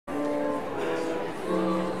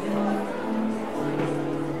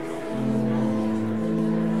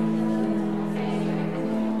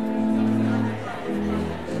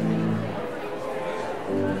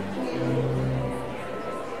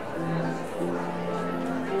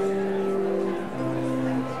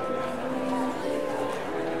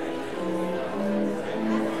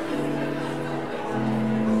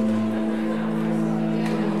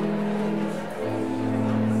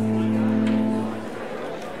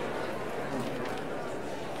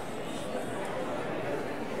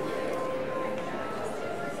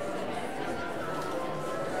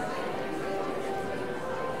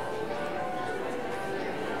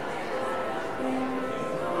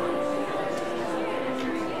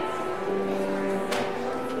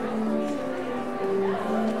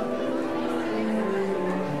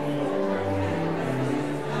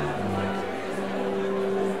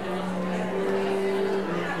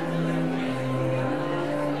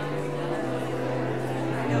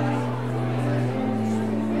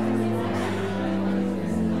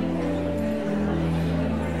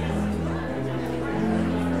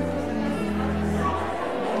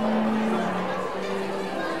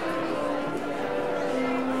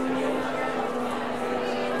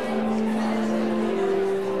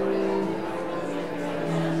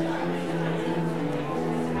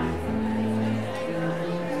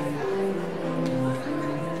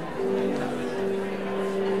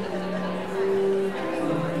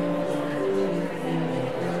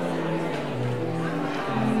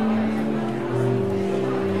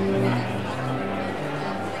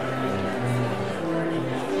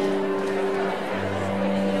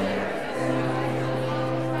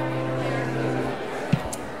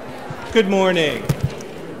Good morning,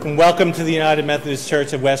 and welcome to the United Methodist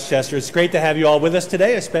Church of Westchester. It's great to have you all with us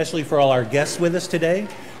today, especially for all our guests with us today.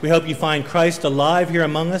 We hope you find Christ alive here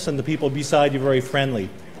among us and the people beside you very friendly,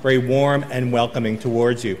 very warm and welcoming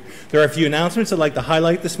towards you. There are a few announcements I'd like to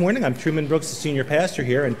highlight this morning. I'm Truman Brooks, the senior pastor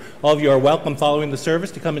here, and all of you are welcome following the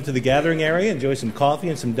service to come into the gathering area, enjoy some coffee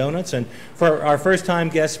and some donuts. And for our first-time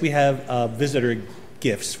guests, we have visitor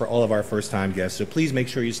gifts for all of our first-time guests, so please make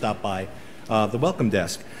sure you stop by the welcome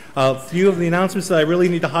desk. A few of the announcements that I really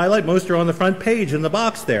need to highlight, most are on the front page in the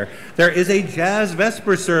box there. There is a Jazz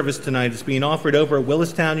Vesper service tonight. It's being offered over at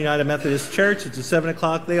Willistown United Methodist Church. It's at 7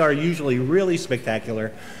 o'clock. They are usually really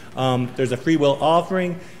spectacular. There's a free will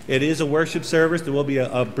offering. It is a worship service. There will be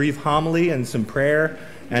a brief homily and some prayer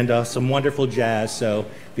and some wonderful jazz. So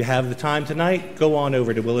if you have the time tonight, go on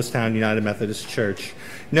over to Willistown United Methodist Church.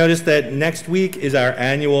 Notice that next week is our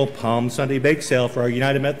annual Palm Sunday bake sale for our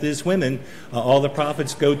United Methodist women. All the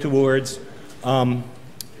profits go towards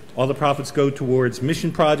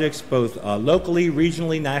mission projects, both locally,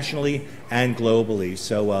 regionally, nationally, and globally.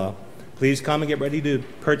 So please come and get ready to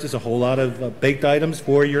purchase a whole lot of baked items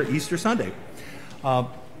for your Easter Sunday.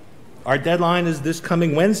 Our deadline is this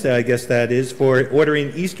coming Wednesday, I guess that is, for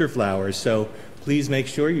ordering Easter flowers. So please make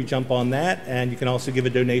sure you jump on that, and you can also give a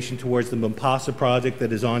donation towards the Mompasa project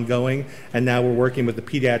that is ongoing, and now we're working with the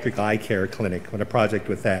Pediatric Eye Care Clinic on a project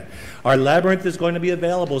with that. Our labyrinth is going to be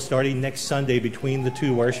available starting next Sunday between the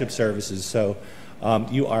two worship services, so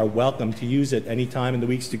you are welcome to use it any time in the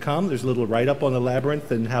weeks to come. There's a little write-up on the labyrinth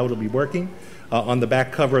and how it'll be working. On the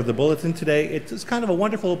back cover of the bulletin today, it's kind of a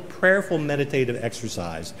wonderful, prayerful, meditative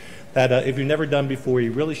exercise that if you've never done before,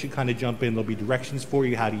 you really should kind of jump in. There'll be directions for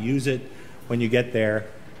you how to use it when you get there,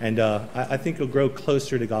 and I think you'll grow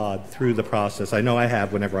closer to God through the process. I know I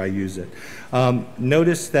have whenever I use it.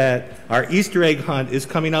 Notice that our Easter egg hunt is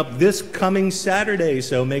coming up this coming Saturday,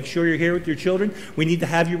 so make sure you're here with your children. We need to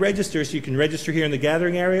have you register, so you can register here in the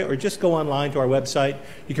gathering area or just go online to our website.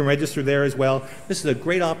 You can register there as well. This is a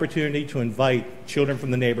great opportunity to invite children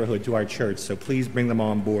from the neighborhood to our church, so please bring them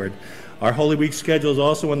on board. Our Holy Week schedule is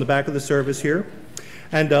also on the back of the service here.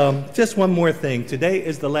 And just one more thing. Today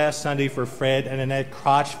is the last Sunday for Fred and Annette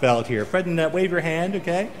Crotchfeld here. Fred and Annette, wave your hand,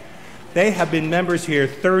 okay? They have been members here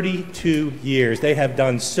 32 years. They have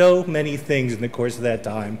done so many things in the course of that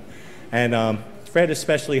time. And Fred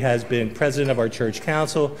especially has been president of our church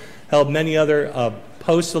council, held many other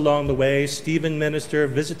posts along the way, Stephen minister,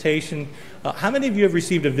 visitation. How many of you have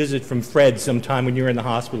received a visit from Fred sometime when you were in the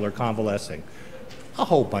hospital or convalescing? A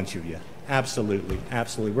whole bunch of you. Absolutely,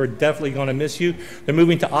 absolutely. We're definitely going to miss you. They're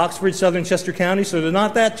moving to Oxford, Southern Chester County, so they're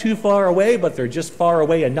not that too far away, but they're just far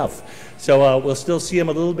away enough. So we'll still see them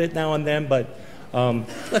a little bit now and then, but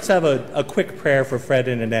let's have a quick prayer for Fred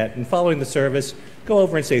and Annette. And following the service, go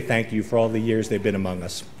over and say thank you for all the years they've been among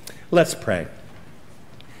us. Let's pray.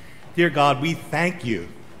 Dear God, we thank you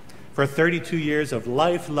for 32 years of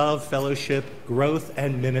life, love, fellowship, growth,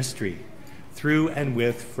 and ministry through and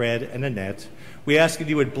with Fred and Annette. We ask that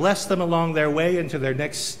you would bless them along their way into their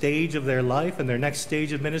next stage of their life and their next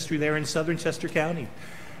stage of ministry there in Southern Chester County.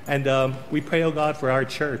 And we pray, oh God, for our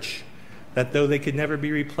church, that though they could never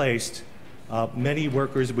be replaced, many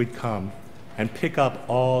workers would come and pick up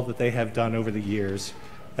all that they have done over the years,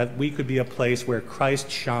 that we could be a place where Christ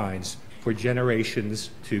shines for generations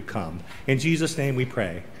to come. In Jesus' name we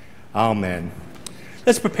pray. Amen.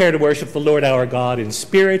 Let's prepare to worship the Lord our God in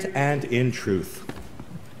spirit and in truth.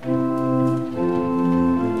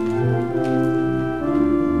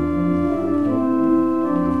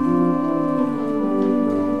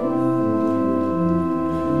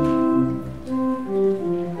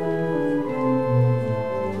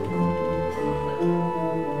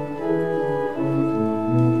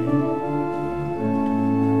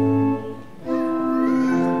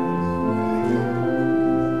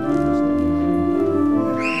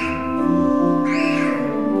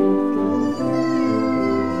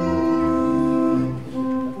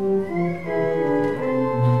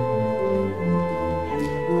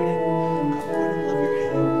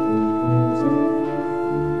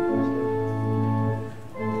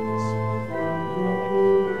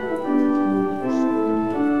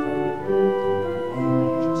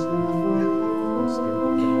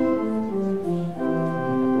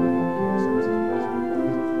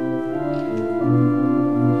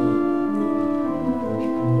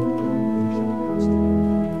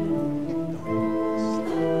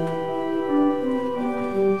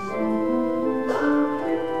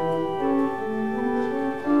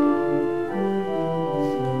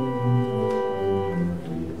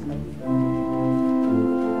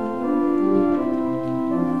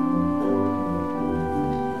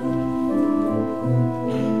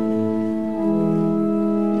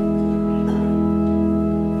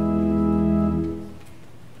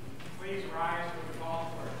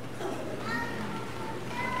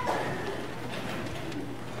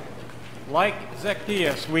 Like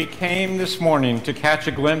Zacchaeus, we came this morning to catch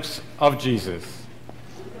a glimpse of Jesus.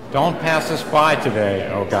 Don't pass us by today,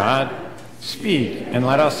 O God. Speak and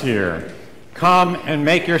let us hear. Come and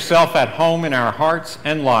make yourself at home in our hearts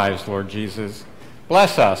and lives, Lord Jesus.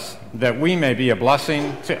 Bless us that we may be a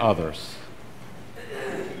blessing to others.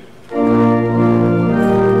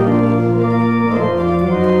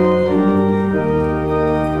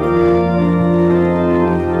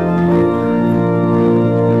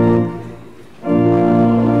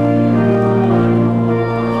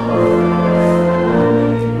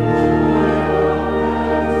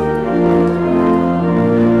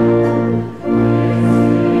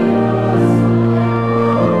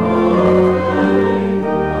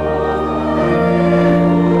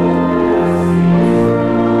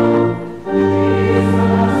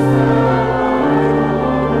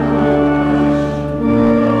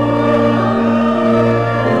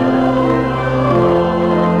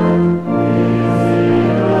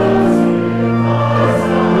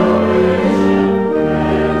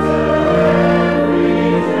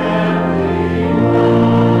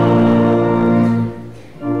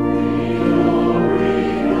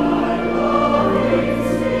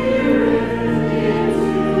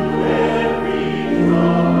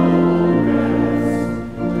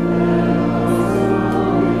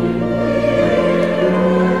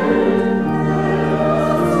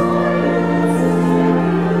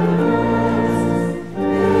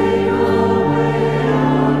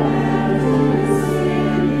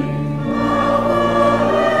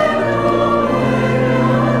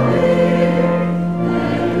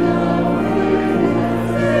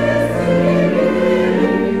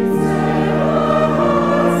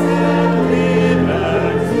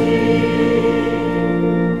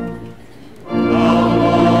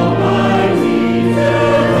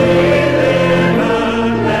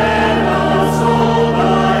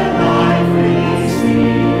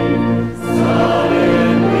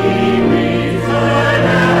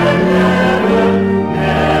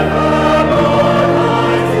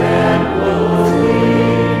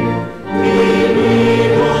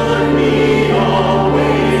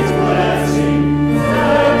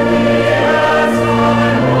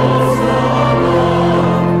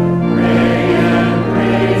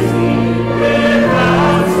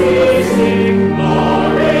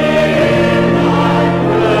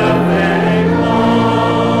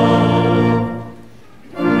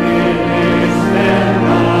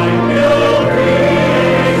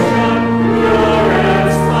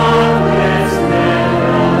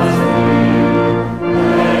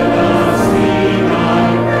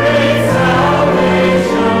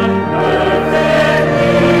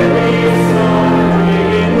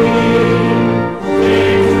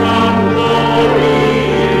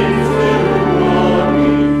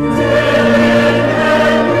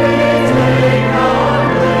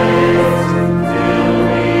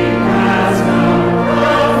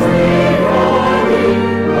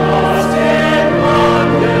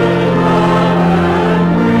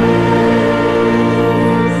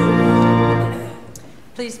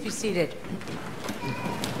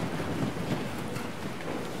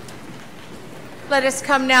 Let us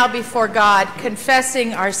come now before God,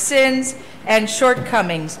 confessing our sins and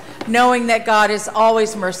shortcomings, knowing that God is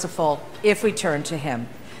always merciful if we turn to him.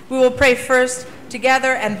 We will pray first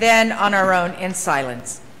together and then on our own in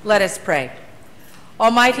silence. Let us pray.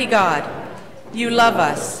 Almighty God, you love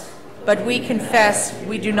us, but we confess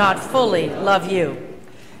we do not fully love you.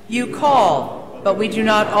 You call, but we do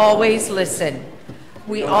not always listen.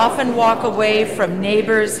 We often walk away from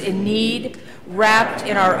neighbors in need, wrapped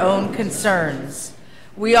in our own concerns.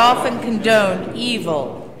 We often condone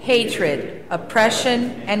evil, hatred,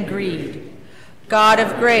 oppression, and greed. God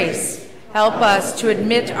of grace, help us to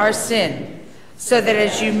admit our sin, so that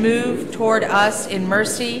as you move toward us in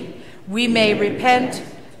mercy, we may repent,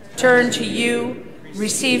 turn to you,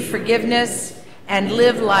 receive forgiveness, and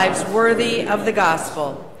live lives worthy of the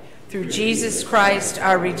gospel. Through Jesus Christ,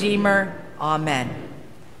 our Redeemer. Amen.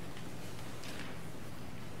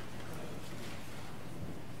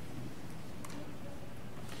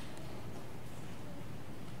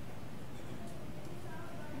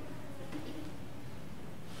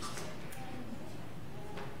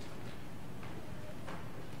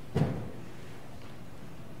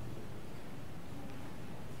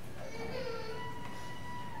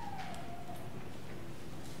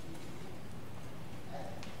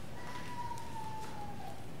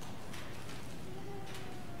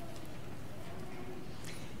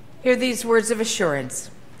 Hear these words of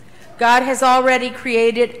assurance. God has already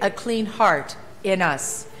created a clean heart in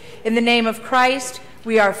us. In the name of Christ,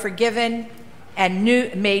 we are forgiven and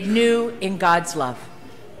made new in God's love.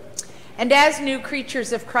 And as new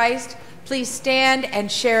creatures of Christ, please stand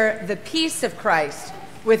and share the peace of Christ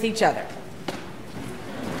with each other.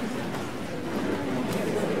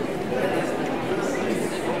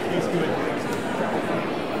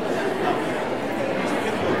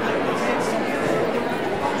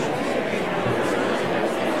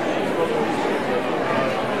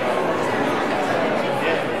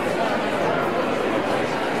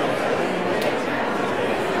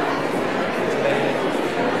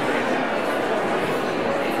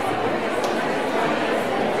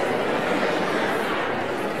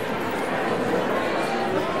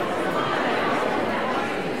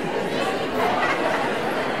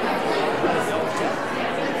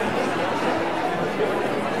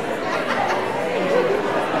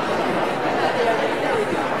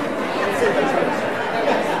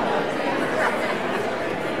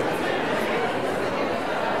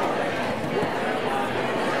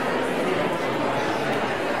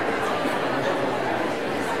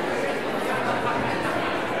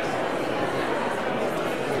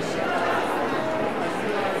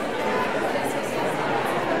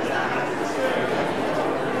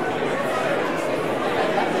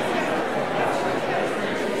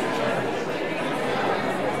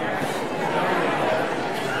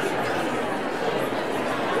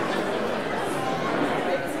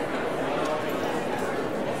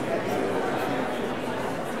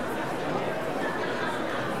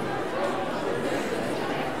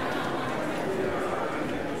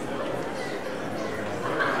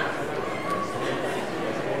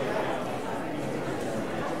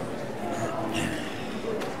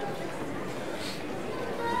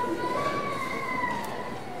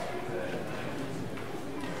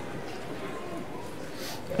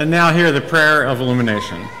 And now hear the prayer of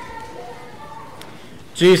illumination.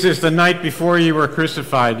 Jesus, the night before you were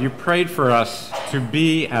crucified, you prayed for us to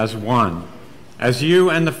be as one, as you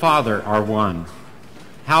and the Father are one.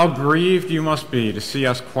 How grieved you must be to see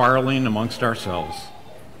us quarreling amongst ourselves.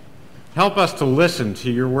 Help us to listen to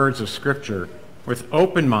your words of Scripture with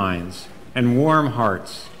open minds and warm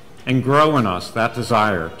hearts, and grow in us that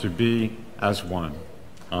desire to be as one.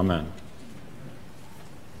 Amen.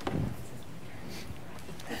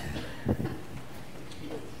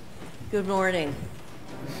 Good morning.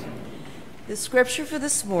 The scripture for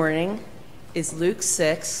this morning is Luke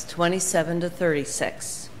 6, 27 to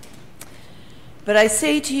 36. But I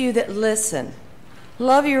say to you that listen,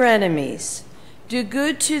 love your enemies, do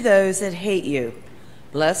good to those that hate you,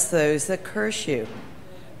 bless those that curse you,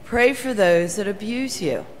 pray for those that abuse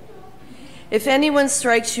you. If anyone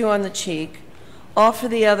strikes you on the cheek, offer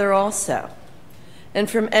the other also. And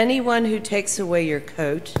from anyone who takes away your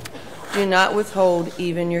coat, do not withhold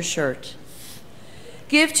even your shirt.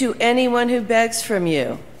 Give to anyone who begs from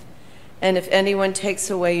you, and if anyone takes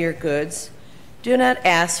away your goods, do not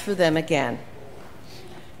ask for them again.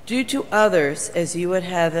 Do to others as you would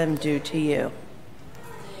have them do to you.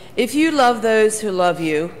 If you love those who love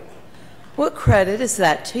you, what credit is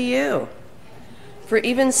that to you? For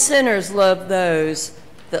even sinners love those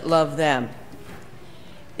that love them.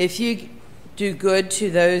 If you do good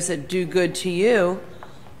to those that do good to you,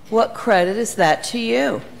 what credit is that to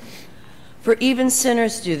you? For even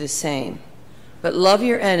sinners do the same. But love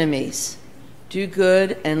your enemies, do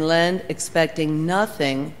good and lend, expecting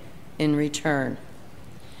nothing in return.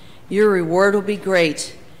 Your reward will be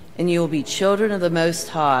great, and you will be children of the Most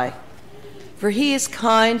High. For he is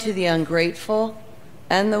kind to the ungrateful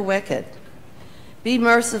and the wicked. Be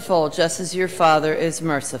merciful just as your Father is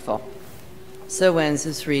merciful. So ends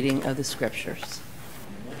this reading of the Scriptures.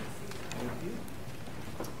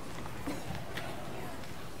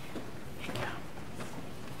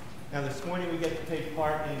 Now this morning we get to take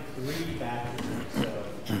part in 3 baptisms. So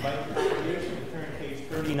I invite the congregation to turn to page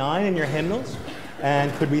 39 in your hymnals.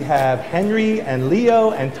 And could we have Henry and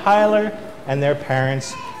Leo and Tyler and their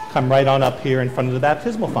parents come right on up here in front of the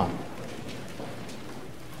baptismal font.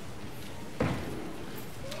 Okay,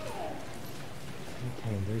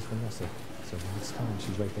 and there's Vanessa. So next time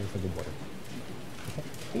she's right there for the water. Okay.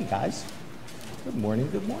 Hey guys. Good morning,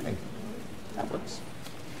 good morning. That works.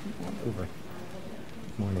 Come on over.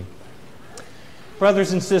 Good morning.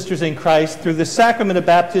 Brothers and sisters in Christ, through the sacrament of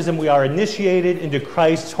baptism, we are initiated into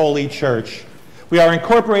Christ's holy church. We are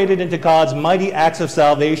incorporated into God's mighty acts of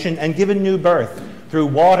salvation and given new birth through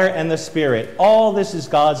water and the Spirit. All this is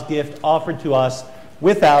God's gift offered to us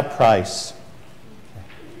without price.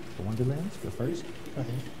 The Wonderlands, go first. Go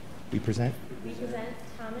ahead. We present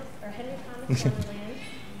Thomas, or Henry Thomas Wonderland,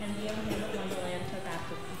 and Leo Hamlet Wonderland for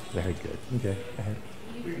baptism. Very good. Okay, go ahead.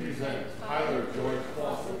 We present Tyler George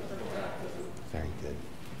Foster. Very good.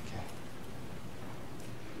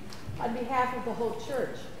 On behalf of the whole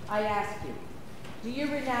church, I ask you, do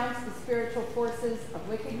you renounce the spiritual forces of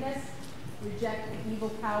wickedness, reject the evil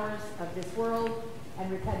powers of this world,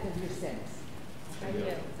 and repent of your sins? I do.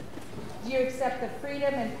 Do you accept the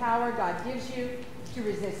freedom and power God gives you to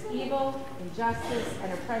resist evil, injustice,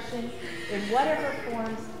 and oppression in whatever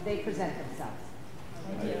forms they present themselves?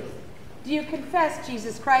 I do. Do you confess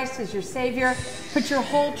Jesus Christ as your Savior, put your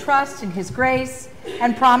whole trust in his grace,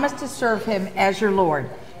 and promise to serve him as your Lord,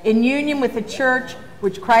 in union with the church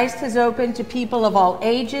which Christ has opened to people of all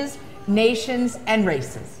ages, nations, and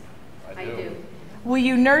races? I do. Will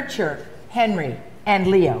you nurture Henry and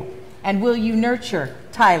Leo, and will you nurture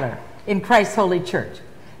Tyler in Christ's holy church,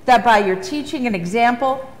 that by your teaching and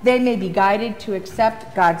example they may be guided to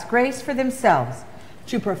accept God's grace for themselves,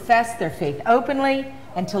 to profess their faith openly,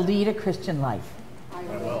 and to lead a Christian life? I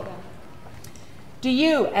will. Do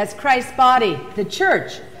you, as Christ's body, the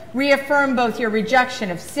church, reaffirm both your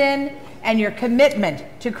rejection of sin and your commitment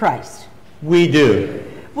to Christ? We do.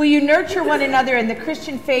 Will you nurture one another in the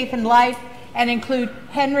Christian faith and life and include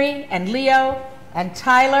Henry and Leo and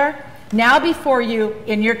Tyler now before you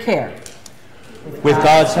in your care? With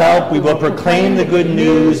God's help, we will proclaim the good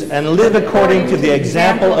news and live according to the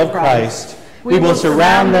example of Christ. We will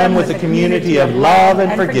surround them with a community of love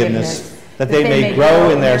and forgiveness, that they may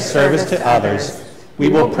grow in their service to others. We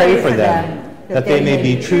will pray for them, that they may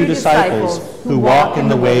be true disciples who walk in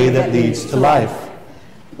the way that leads to life.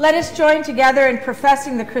 Let us join together in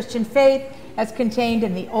professing the Christian faith as contained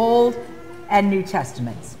in the Old and New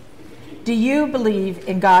Testaments. Do you believe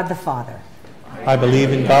in God the Father? I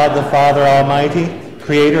believe in God the Father Almighty,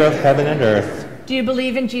 creator of heaven and earth. Do you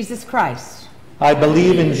believe in Jesus Christ? I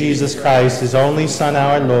believe in Jesus Christ, his only Son,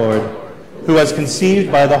 our Lord, who was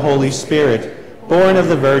conceived by the Holy Spirit, born of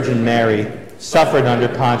the Virgin Mary, suffered under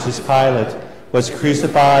Pontius Pilate, was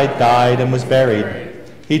crucified, died, and was buried.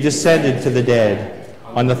 He descended to the dead.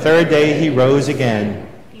 On the third day he rose again.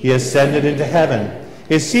 He ascended into heaven,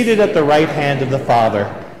 is seated at the right hand of the Father,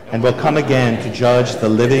 and will come again to judge the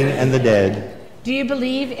living and the dead. Do you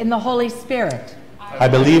believe in the Holy Spirit? I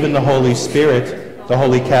believe in the Holy Spirit, the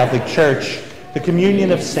Holy Catholic Church, the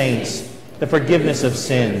communion of saints, the forgiveness of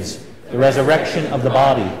sins, the resurrection of the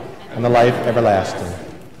body, and the life everlasting.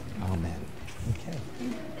 Amen. Okay.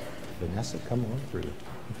 Vanessa, come on through.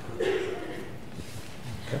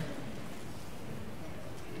 Okay.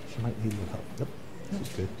 She might need a little help. Yep.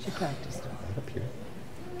 That's good. She practiced. Right up here.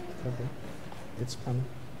 Okay. It's coming.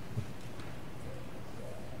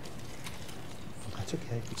 That's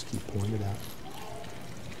okay. Just keep pouring it out.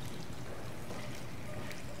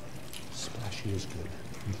 Splashy is good.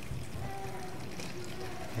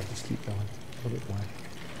 Okay, just keep going. A little bit more.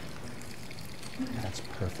 That's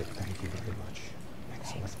perfect. Thank you very much.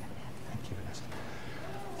 Excellent. Thank you, Vanessa.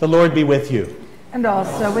 The Lord be with you. And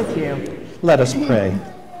also with you. Let us pray.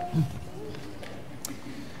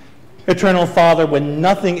 Eternal Father, when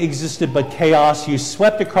nothing existed but chaos, you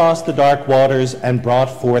swept across the dark waters and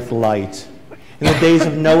brought forth light. In the days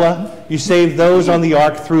of Noah, you saved those on the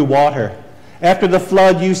ark through water. After the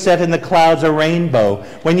flood, you set in the clouds a rainbow.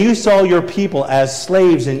 When you saw your people as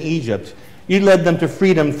slaves in Egypt, you led them to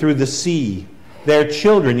freedom through the sea. Their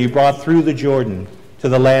children you brought through the Jordan to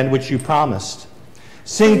the land which you promised.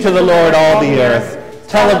 Sing to the Lord, all the earth.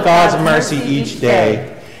 Tell of God's mercy each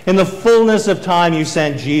day. In the fullness of time you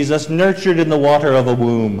sent Jesus, nurtured in the water of a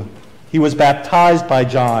womb. He was baptized by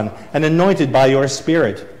John and anointed by your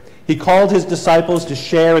Spirit. He called his disciples to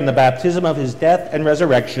share in the baptism of his death and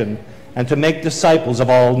resurrection, and to make disciples of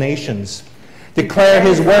all nations. Declare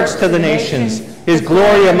his works to the nations, his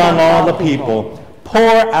glory among all the people.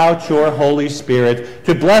 Pour out your Holy Spirit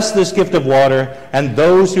to bless this gift of water and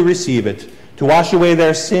those who receive it, to wash away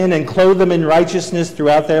their sin and clothe them in righteousness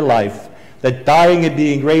throughout their life, that dying and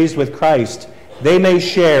being raised with Christ, they may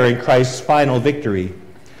share in Christ's final victory.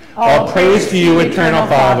 All praise to you, eternal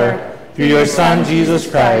Father, through your Son, Jesus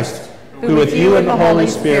Christ, who with you and the Holy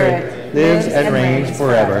Spirit lives and reigns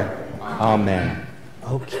forever. Amen.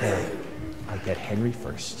 Okay. I get Henry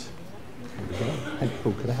first. Here we go.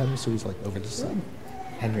 Oh, could I have him so he's like over the side?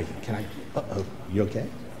 Henry, can I? Uh-oh. You okay?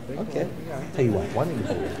 Okay. Tell you what, why don't you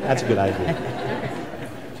hold it? That's a good idea.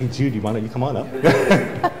 Hey, Judy, why don't you come on up?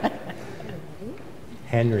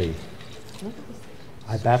 Henry,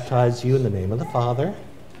 I baptize you in the name of the Father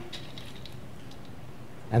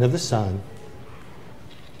and of the Son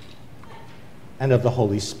and of the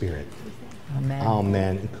Holy Spirit. Amen.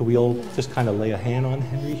 Amen. And could we all just kind of lay a hand on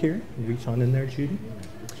Henry here and reach on in there, Judy?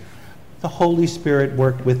 The Holy Spirit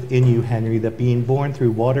worked within you, Henry, that being born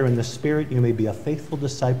through water and the Spirit, you may be a faithful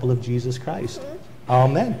disciple of Jesus Christ.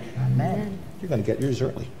 Amen. Amen. You're going to get yours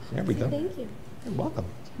early. There we go. Thank you. You're welcome.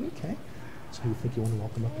 Okay. So you think you want to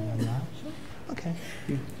walk them up and down the aisle? Okay.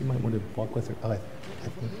 You might want to walk with her. Oh,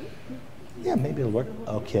 yeah, maybe it'll work.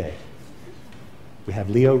 Okay. We have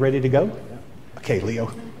Leo ready to go? Okay, Leo.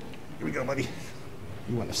 Here we go, buddy.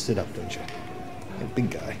 You want to sit up, don't you? You're a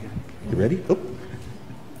big guy. You ready? Oh.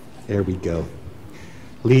 There we go.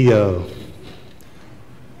 Leo,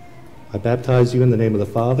 I baptize you in the name of the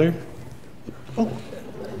Father,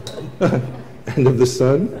 and of the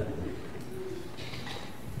Son,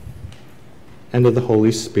 and of the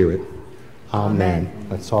Holy Spirit. Amen.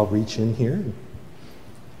 Let's all reach in here.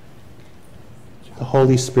 The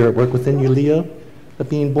Holy Spirit work within you, Leo, that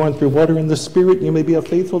being born through water and the Spirit, you may be a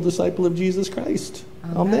faithful disciple of Jesus Christ.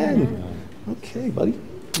 Amen. Okay, buddy.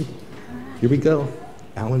 Here we go.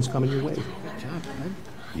 Alan's coming your way. Good job, bud.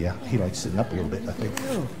 Yeah, he likes sitting up a little bit, I think.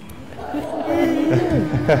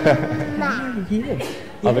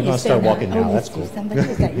 Oh, they're going to start walking now. That's cool. Somebody,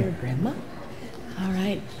 is that your grandma? All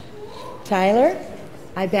right. Tyler,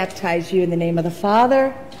 I baptize you in the name of the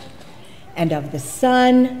Father, and of the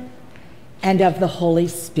Son, and of the Holy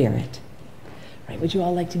Spirit. All right, would you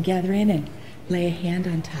all like to gather in and lay a hand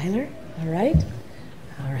on Tyler? All right?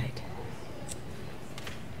 All right.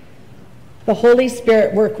 The Holy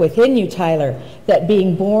Spirit work within you, Tyler, that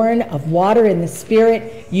being born of water and the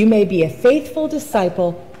Spirit, you may be a faithful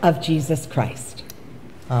disciple of Jesus Christ.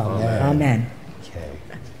 Amen. Amen. Okay.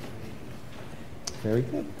 Very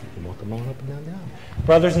good. You can walk them on up and down the aisle.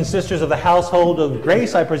 Brothers and sisters of the household of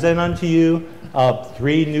grace, I present unto you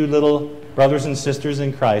 3 new little brothers and sisters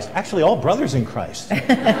in Christ. Actually, all brothers in Christ.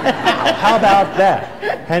 How about that?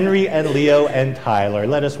 Henry and Leo and Tyler.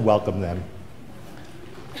 Let us welcome them.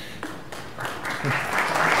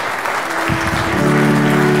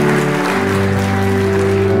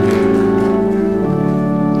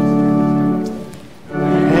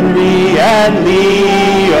 Henry and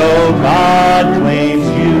Leo, God claims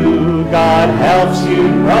you, God helps you,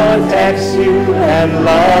 protects you, and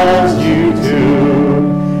loves you too.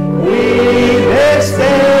 We this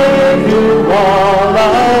day do all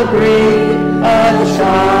agree, a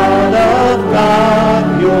child of God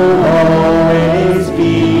you'll always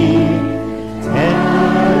be.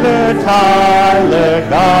 Tender Tyler,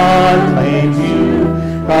 God claims you,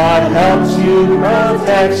 God helps you,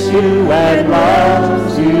 protects you, and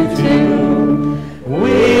loves you too.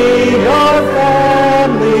 We, your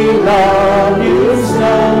family, love you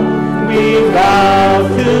so. We vow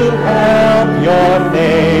to help your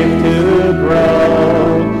faith to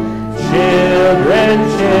grow. Children,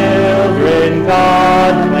 children,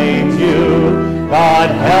 God claims you. God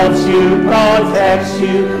helps you, protects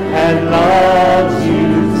you, and loves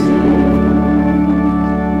you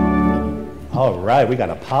too. All right, we got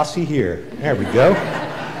a posse here. There we go.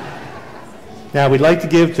 Now, we'd like to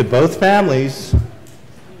give to both families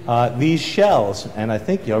these shells, and I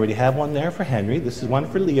think you already have one there for Henry. This is one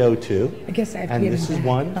for Leo, too. I guess I have to And give this him is that.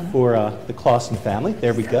 one for the Clausen family.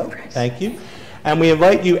 There we go. Thank you. And we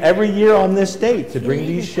invite you every year on this date to bring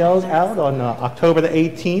these shells out on October the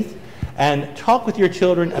 18th and talk with your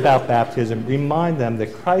children about baptism. Remind them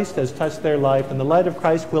that Christ has touched their life, and the light of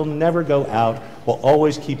Christ will never go out, will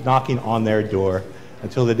always keep knocking on their door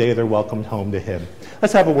until the day they're welcomed home to Him.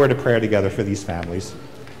 Let's have a word of prayer together for these families.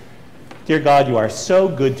 Dear God, you are so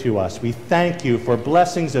good to us. We thank you for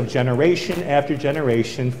blessings of generation after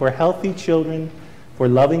generation, for healthy children, for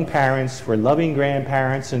loving parents, for loving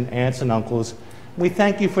grandparents and aunts and uncles. We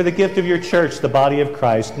thank you for the gift of your church, the body of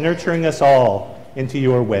Christ, nurturing us all into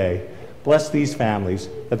your way. Bless these families,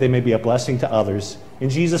 that they may be a blessing to others. In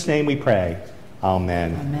Jesus' name we pray.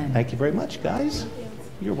 Amen. Amen. Thank you very much, guys.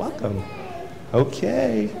 You're welcome.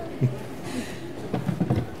 Okay.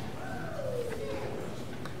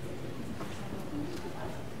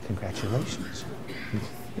 Congratulations.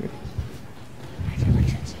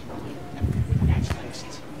 Congratulations.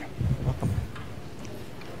 Congratulations. Welcome.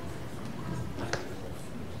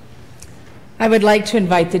 I would like to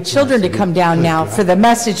invite the children to come down now for the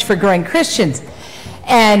message for growing Christians.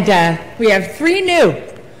 And we have 3 new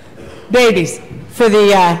babies for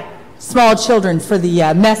the small children for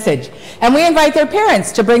the message. And we invite their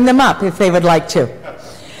parents to bring them up if they would like to.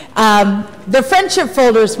 The friendship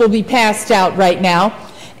folders will be passed out right now.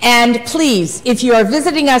 And please, if you are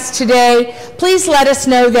visiting us today, please let us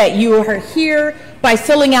know that you are here by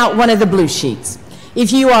filling out one of the blue sheets.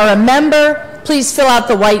 If you are a member, please fill out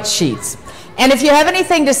the white sheets. And if you have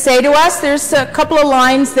anything to say to us, there's a couple of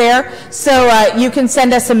lines there, so you can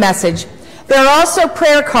send us a message. There are also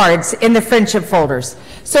prayer cards in the friendship folders.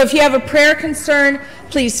 So if you have a prayer concern,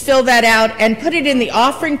 please fill that out and put it in the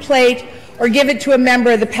offering plate or give it to a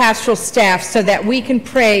member of the pastoral staff so that we can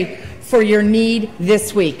pray for your need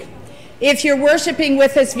this week. If you're worshiping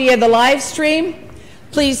with us via the live stream,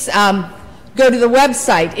 please go to the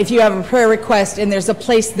website if you have a prayer request, and there's a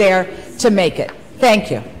place there to make it.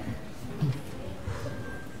 Thank you.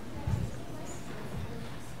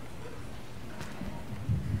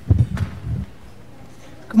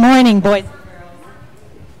 Good morning, boys.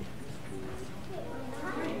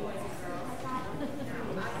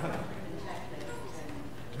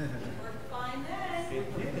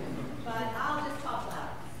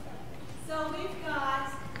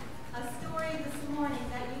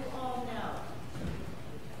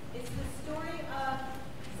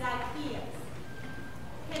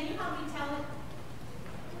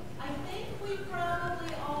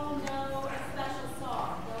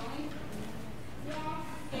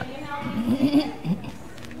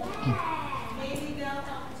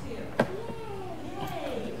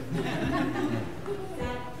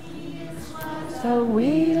 So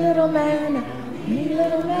wee little man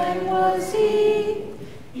was he.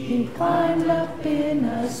 He climbed up in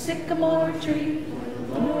a sycamore tree.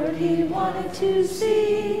 Lord, he wanted to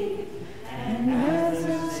see. And as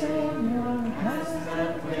the sun passed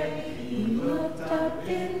away, he looked up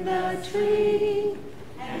in the tree.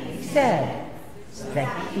 And he said,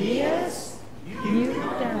 Zacchaeus, you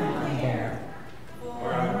down there.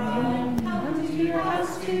 I'm coming to your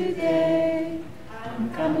house today. I'm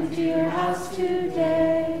coming to your house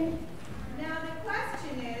today. Now the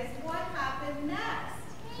question is, what happened next?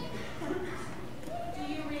 Do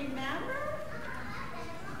you remember?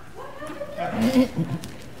 What happened next?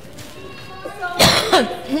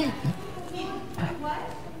 What?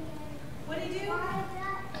 What did he do?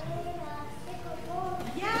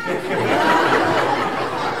 Yes!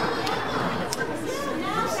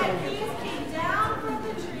 Now Zacchaeus came down from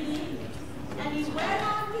the tree, and he went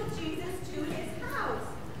on with Jesus to his house.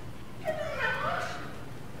 Isn't that much?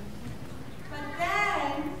 But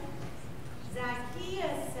then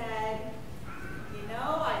Zacchaeus said, you know,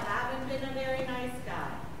 I haven't been a very nice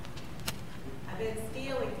guy. I've been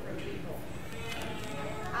stealing from people.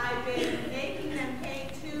 I've been making them pay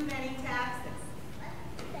too many taxes.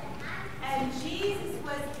 And Jesus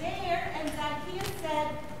was there, and Zacchaeus said,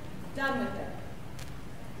 done with it.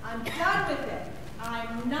 I'm done with it.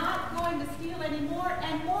 I'm not going to steal anymore,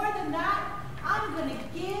 and more than that, I'm going to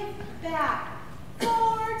give back 4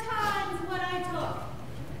 times what I took.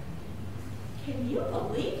 Can you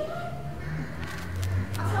believe that?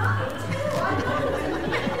 I too. I know it's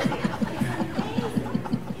amazing.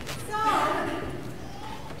 So,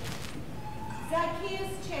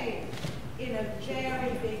 Zacchaeus changed in a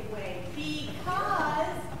very big way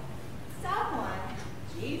because someone,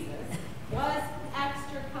 Jesus, was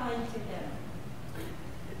extra kind to him.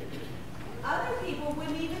 Other people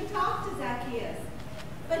wouldn't even talk to Zacchaeus.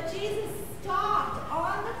 But Jesus stopped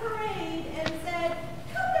on the parade and said,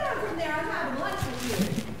 come down from there, I'm having lunch with you.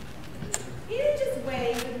 He didn't just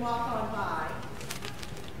wave and walk on by.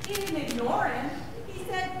 He didn't ignore him. He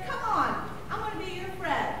said, come on, I'm going to be your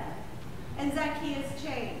friend. And Zacchaeus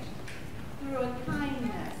changed through a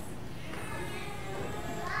kindness.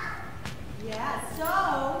 Yeah, so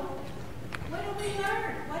what do we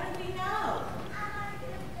learn? What do we know?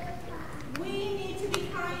 We need to be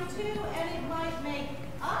kind too, and it might make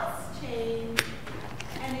us change,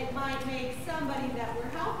 and it might make somebody that we're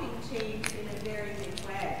helping change in a very big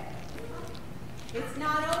way. It's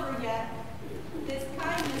not over yet. This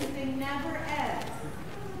kindness thing never ends.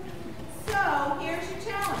 So here's your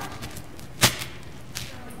challenge.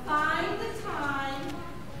 Find the time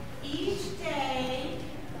each day.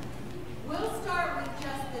 We'll start with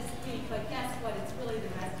just this week, but guess what? It's really the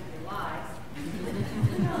rest of your lives.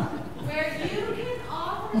 Where you can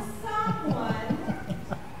offer someone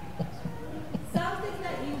something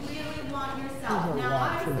that you really want yourself. Now,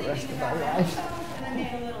 I was thinking about myself, and I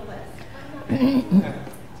made a little list.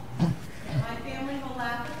 My family will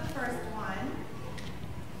laugh at the first one.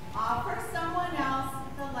 Offer someone else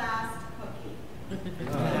the last cookie.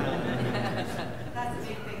 That's a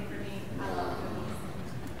big thing for me. I love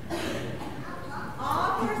cookies.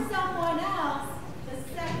 Offer someone else the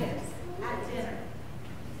second at dinner.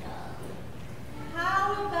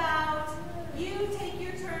 How about you take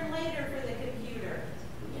your turn later for the computer?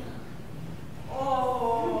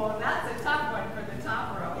 Oh, that's a tough one for the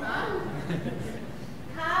top row, huh?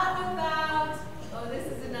 How about, oh, this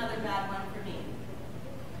is another bad one for me.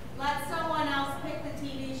 Let someone else pick the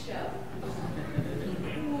TV show.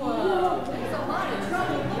 Whoa, there's a lot of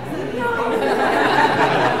trouble.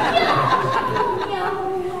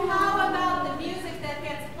 How about the music that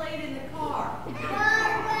gets played in the car?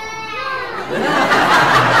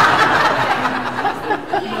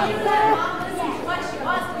 Can you let mom listen to what she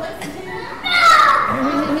wants to listen to?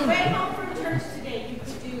 No! Wait home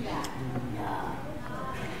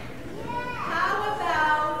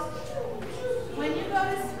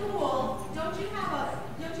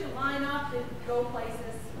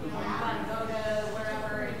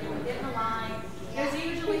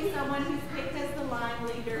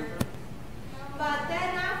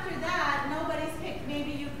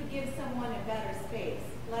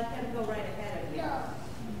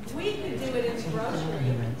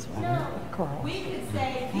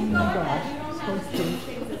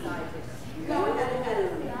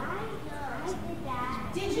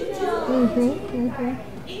At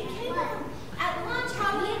lunch,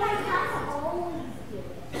 how do you guys class always do?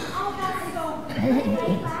 Oh, that's so good.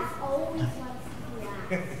 My class always wants to do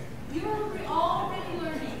that. You're already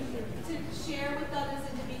learning to share with others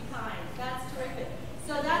and to be kind. That's terrific.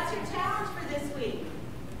 So that's your challenge for this week.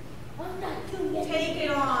 I'm not doing it. Take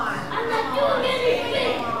it on. I'm not doing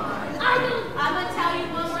anything. I'm going to tell you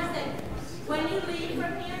one more thing. When you leave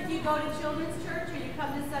from here, if you go to children's church or you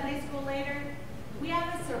come to Sunday school later, we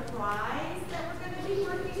have a surprise that we're going to be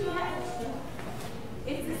working on.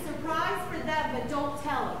 It's a surprise for them, but don't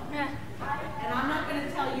tell them. And I'm not going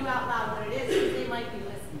to tell you out loud what it is because they might be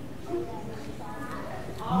listening.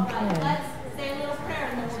 All right, let's say a little prayer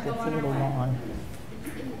and then we'll go on our way.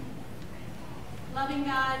 Loving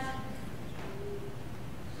God,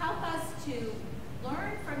 help us to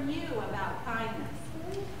learn from you about kindness.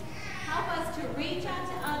 Help us to reach out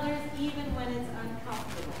to others even when it's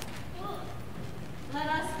uncomfortable. Let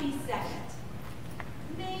us be second,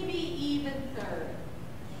 maybe even third.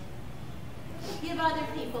 Give other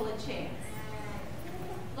people a chance.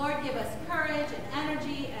 Lord, give us courage and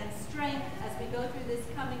energy and strength as we go through this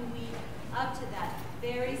coming week up to that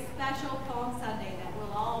very special Palm Sunday that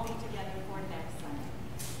we'll all be together for next Sunday.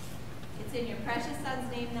 It's in your precious Son's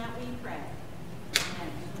name that we pray.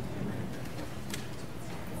 Amen.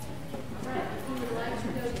 All right, if you would like to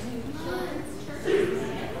go to children's churches, if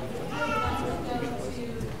you want to go to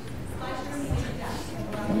pleasure and death.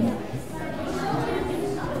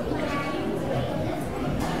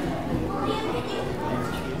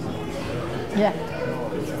 Yeah.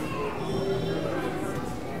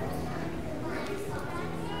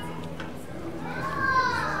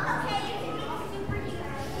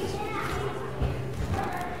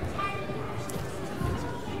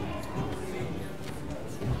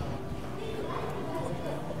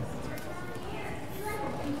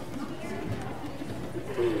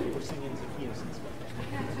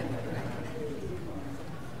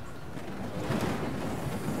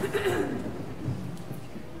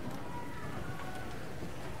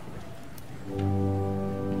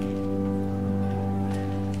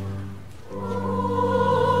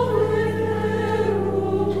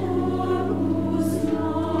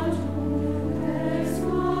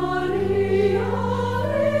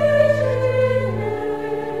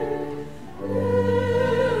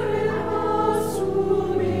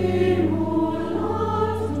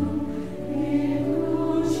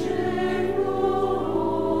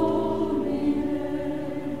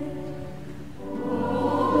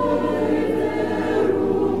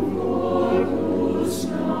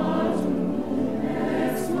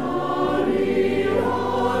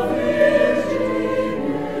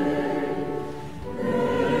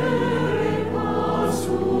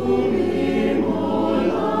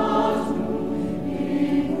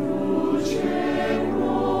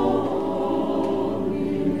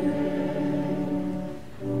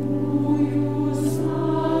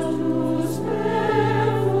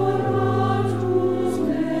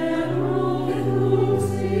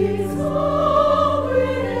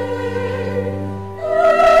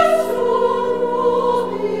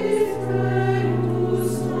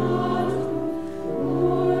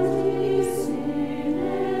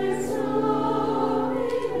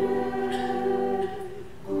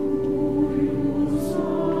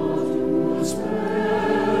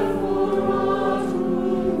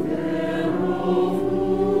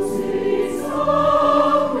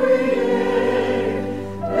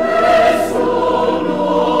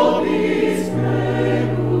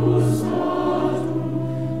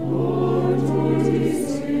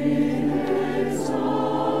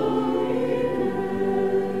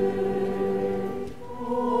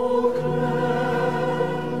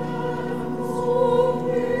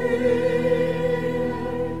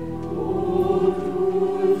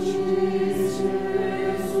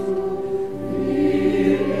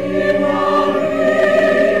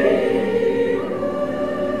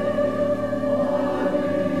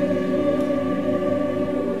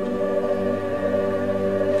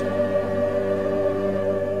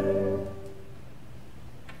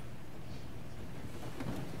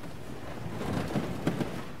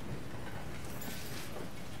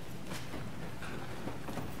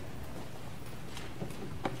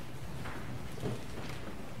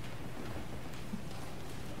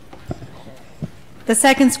 The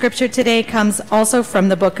second scripture today comes also from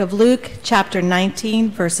the book of Luke, chapter 19,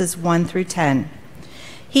 verses 1 through 10.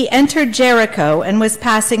 He entered Jericho and was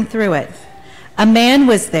passing through it. A man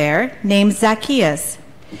was there named Zacchaeus.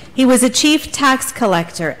 He was a chief tax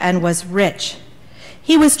collector and was rich.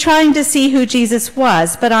 He was trying to see who Jesus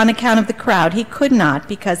was, but on account of the crowd, he could not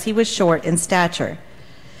because he was short in stature.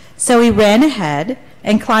 So he ran ahead,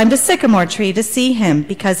 and climbed a sycamore tree to see him,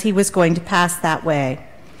 because he was going to pass that way.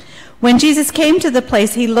 When Jesus came to the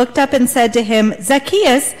place, he looked up and said to him,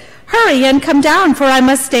 "Zacchaeus, hurry and come down, for I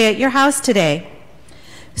must stay at your house today."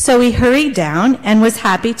 So he hurried down and was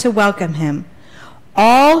happy to welcome him.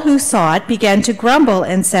 All who saw it began to grumble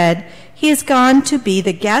and said, "He is gone to be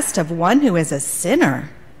the guest of one who is a sinner."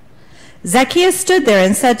 Zacchaeus stood there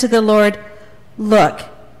and said to the Lord, "Look,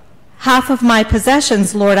 half of my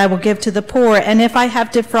possessions, Lord, I will give to the poor, and if I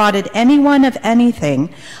have defrauded anyone of anything,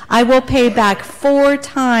 I will pay back 4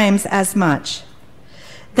 times as much."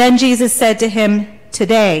 Then Jesus said to him,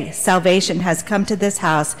 "Today salvation has come to this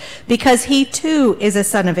house, because he too is a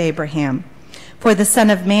son of Abraham. For the Son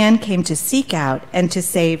of Man came to seek out and to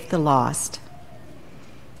save the lost."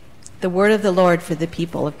 The word of the Lord for the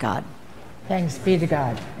people of God. Thanks be to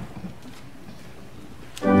God.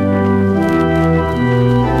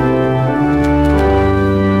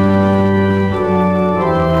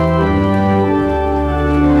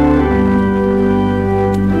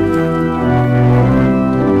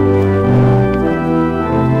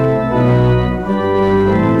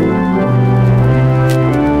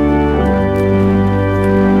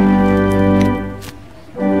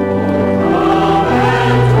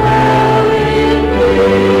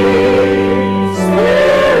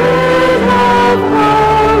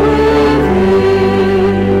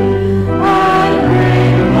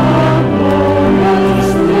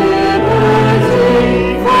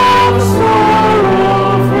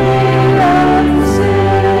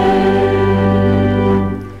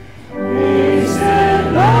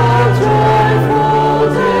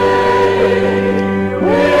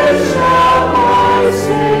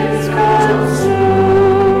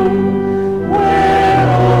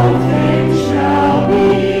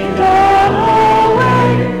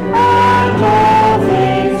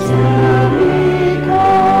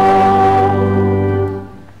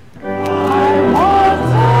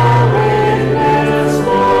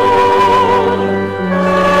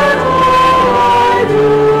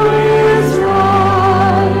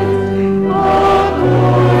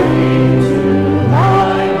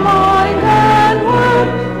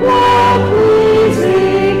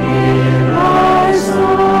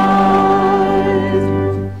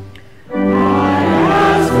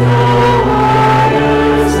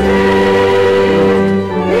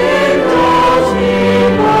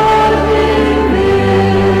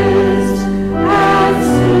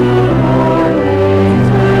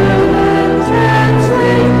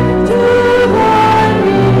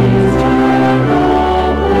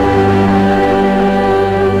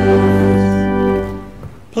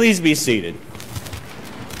 Please be seated.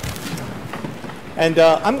 And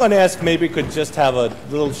I'm going to ask, maybe we could just have a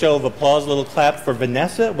little show of applause, a little clap for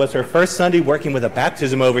Vanessa. It was her first Sunday working with a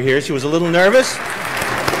baptism over here. She was a little nervous.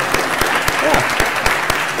 Yeah.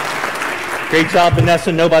 Great job,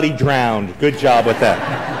 Vanessa. Nobody drowned. Good job with that.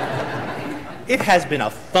 It has been a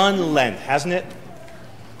fun Lent, hasn't it?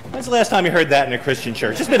 When's the last time you heard that in a Christian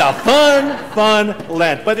church? It's been a fun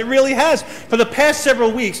Lent, but it really has. For the past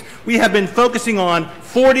several weeks, we have been focusing on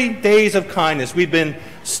 40 days of kindness. We've been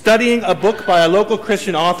studying a book by a local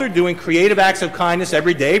Christian author, doing creative acts of kindness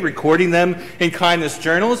every day, recording them in kindness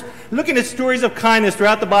journals, looking at stories of kindness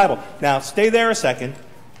throughout the Bible. Now, stay there a second.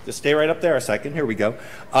 Just stay right up there a second. Here we go.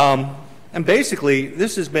 And basically,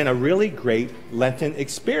 this has been a really great Lenten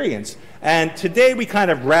experience. And today we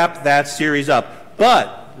kind of wrap that series up.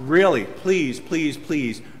 But really, please, please,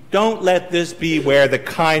 please, don't let this be where the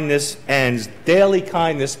kindness ends. Daily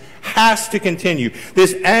kindness has to continue.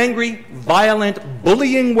 This angry, violent,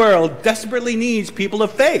 bullying world desperately needs people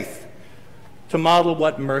of faith to model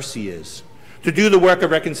what mercy is, to do the work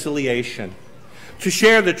of reconciliation, to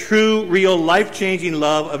share the true, real, life-changing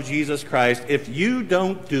love of Jesus Christ. If you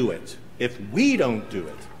don't do it, if we don't do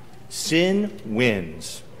it, sin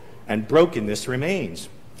wins and brokenness remains.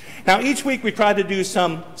 Now, each week we try to do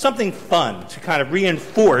something fun to kind of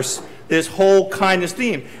reinforce this whole kindness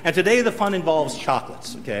theme. And today the fun involves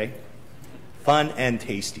chocolates, okay? Fun and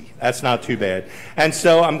tasty. That's not too bad. And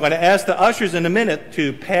so I'm going to ask the ushers in a minute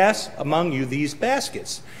to pass among you these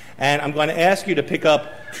baskets. And I'm going to ask you to pick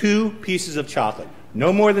up 2 pieces of chocolate.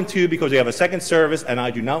 No more than 2, because we have a second service, and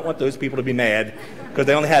I do not want those people to be mad because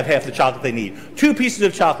they only have half the chocolate they need. 2 pieces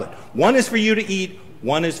of chocolate. One is for you to eat.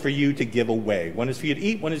 One is for you to give away. One is for you to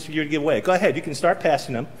eat, one is for you to give away. Go ahead, you can start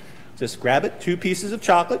passing them. Just grab it, 2 pieces of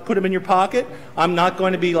chocolate, put them in your pocket. I'm not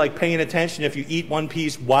going to be like paying attention if you eat 1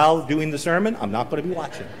 piece while doing the sermon. I'm not going to be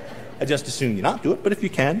watching. I just assume you not do it, but if you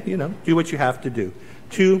can, you know, do what you have to do.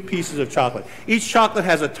 2 pieces of chocolate. Each chocolate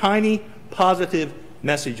has a tiny positive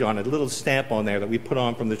message on it, a little stamp on there that we put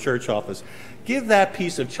on from the church office. Give that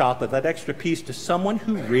piece of chocolate, that extra piece, to someone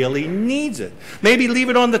who really needs it. Maybe leave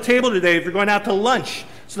it on the table today if you're going out to lunch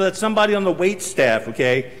so that somebody on the wait staff,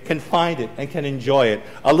 okay, can find it and can enjoy it.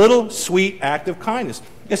 A little sweet act of kindness,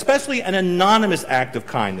 especially an anonymous act of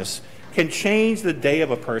kindness, can change the day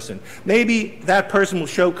of a person. Maybe that person will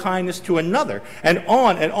show kindness to another, and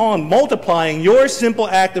on, multiplying your simple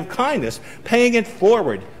act of kindness, paying it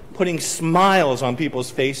forward, putting smiles on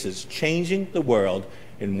people's faces, changing the world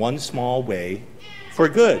in one small way for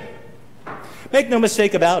good. Make no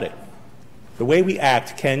mistake about it. The way we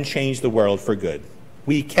act can change the world for good.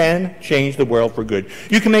 We can change the world for good.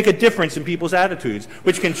 You can make a difference in people's attitudes,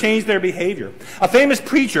 which can change their behavior. A famous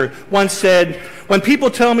preacher once said, "When people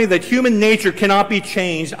tell me that human nature cannot be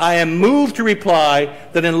changed, I am moved to reply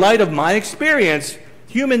that in light of my experience,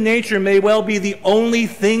 human nature may well be the only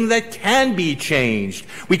thing that can be changed.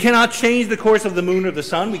 We cannot change the course of the moon or the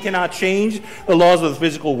sun. We cannot change the laws of the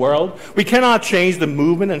physical world. We cannot change the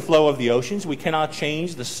movement and flow of the oceans. We cannot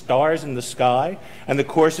change the stars in the sky and the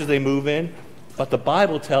courses they move in. But the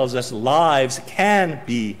Bible tells us lives can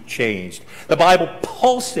be changed. The Bible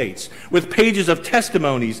pulsates with pages of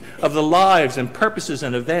testimonies of the lives and purposes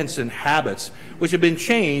and events and habits which have been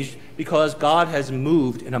changed because God has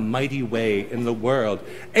moved in a mighty way in the world.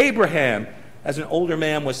 Abraham, as an older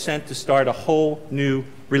man, was sent to start a whole new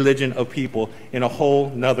religion of people in a whole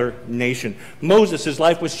nother nation. Moses, his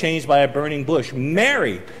life was changed by a burning bush.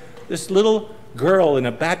 Mary, this little girl in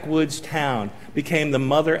a backwoods town, became the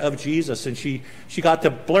mother of Jesus, and she got to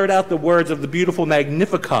blurt out the words of the beautiful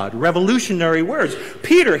Magnificat, revolutionary words.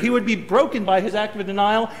 Peter, he would be broken by his act of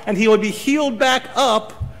denial, and he would be healed back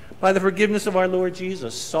up by the forgiveness of our Lord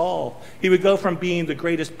Jesus. Saul, he would go from being the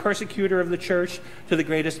greatest persecutor of the church to the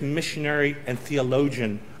greatest missionary and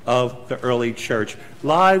theologian of the early church.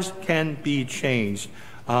 Lives can be changed.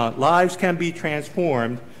 Lives can be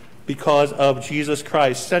transformed because of Jesus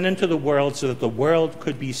Christ, sent into the world so that the world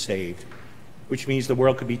could be saved, which means the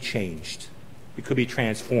world could be changed. It could be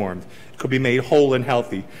transformed. It could be made whole and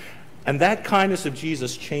healthy. And that kindness of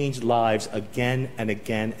Jesus changed lives again and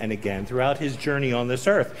again and again throughout his journey on this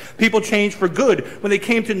earth. People changed for good when they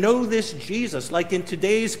came to know this Jesus, like in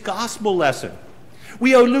today's gospel lesson.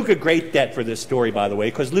 We owe Luke a great debt for this story, by the way,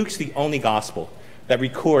 because Luke's the only gospel that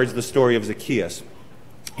records the story of Zacchaeus.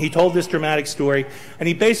 He told this dramatic story, and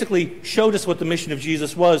he basically showed us what the mission of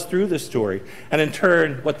Jesus was through this story, and in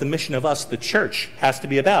turn, what the mission of us, the church, has to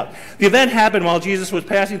be about. The event happened while Jesus was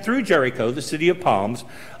passing through Jericho, the city of palms,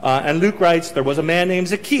 and Luke writes, there was a man named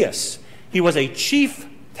Zacchaeus. He was a chief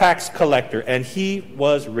tax collector, and he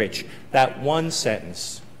was rich. That one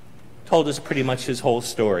sentence told us pretty much his whole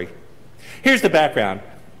story. Here's the background.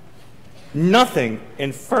 Nothing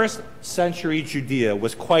in first century Judea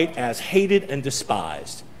was quite as hated and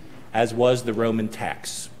despised as was the Roman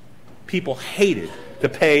tax. People hated to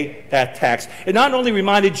pay that tax. It not only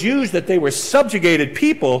reminded Jews that they were subjugated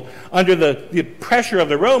people under the pressure of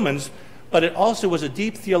the Romans, but it also was a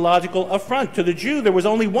deep theological affront. To the Jew, there was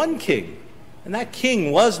only one king, and that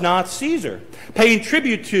king was not Caesar. Paying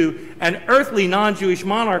tribute to an earthly non-Jewish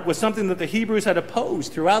monarch was something that the Hebrews had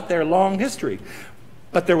opposed throughout their long history.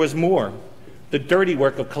 But there was more. The dirty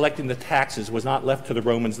work of collecting the taxes was not left to the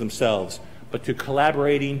Romans themselves, but to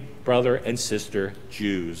collaborating brother and sister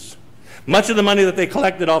Jews. Much of the money that they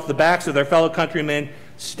collected off the backs of their fellow countrymen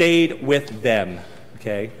stayed with them.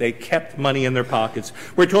 Okay? They kept money in their pockets.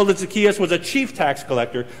 We're told that Zacchaeus was a chief tax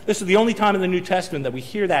collector. This is the only time in the New Testament that we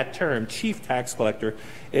hear that term, chief tax collector.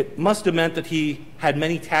 It must have meant that he had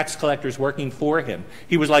many tax collectors working for him.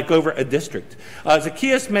 He was like over a district.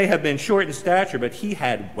 Zacchaeus may have been short in stature, but he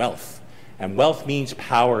had wealth. And wealth means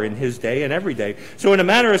power in his day and every day. So in a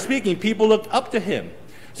manner of speaking, people looked up to him.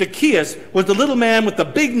 Zacchaeus was the little man with the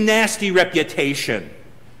big, nasty reputation.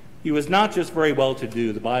 He was not just very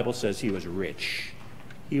well-to-do. The Bible says he was rich.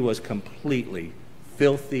 He was completely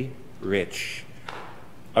filthy rich.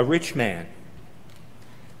 A rich man.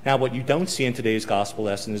 Now, what you don't see in today's gospel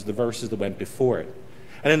lesson is the verses that went before it.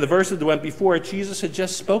 And in the verses that went before it, Jesus had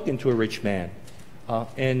just spoken to a rich man.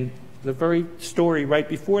 In the very story right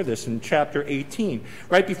before this, in chapter 18,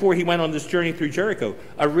 right before he went on this journey through Jericho,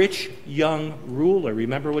 a rich young ruler.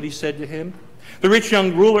 Remember what he said to him? The rich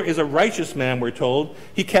young ruler is a righteous man, we're told.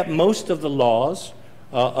 He kept most of the laws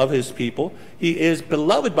of his people. He is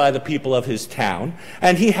beloved by the people of his town.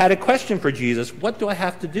 And he had a question for Jesus. What do I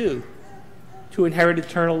have to do to inherit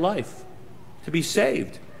eternal life, to be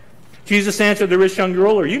saved? Jesus answered the rich young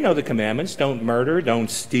ruler, you know the commandments. Don't murder, don't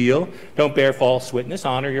steal, don't bear false witness,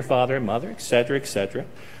 honor your father and mother, etc., etc.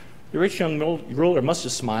 The rich young ruler must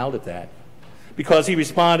have smiled at that. because he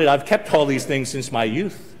responded, I've kept all these things since my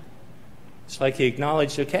youth. It's like he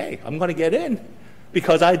acknowledged, okay, I'm going to get in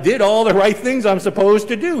because I did all the right things I'm supposed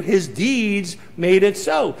to do. His deeds made it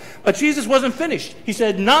so. But Jesus wasn't finished. He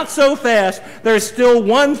said, not so fast. There's still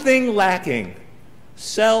one thing lacking.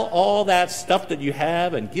 Sell all that stuff that you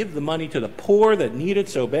have and give the money to the poor that need it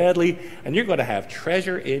so badly, and you're going to have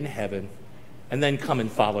treasure in heaven. And then come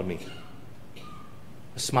and follow me.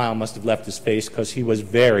 A smile must have left his face because he was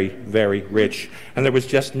very, very rich, and there was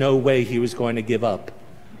just no way he was going to give up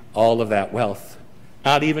all of that wealth,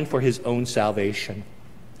 not even for his own salvation.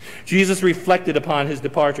 Jesus reflected upon his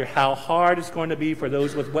departure how hard it's going to be for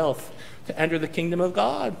those with wealth to enter the kingdom of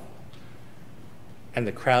God. And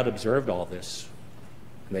the crowd observed all this.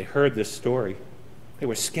 And they heard this story. They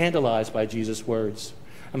were scandalized by Jesus' words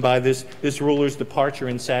and by this ruler's departure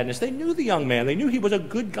in sadness. They knew the young man. They knew he was a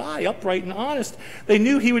good guy, upright and honest. They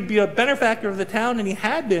knew he would be a benefactor of the town, and he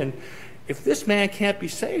had been. If this man can't be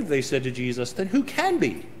saved, they said to Jesus, then who can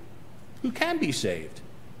be? Who can be saved?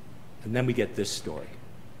 And then we get this story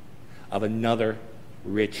of another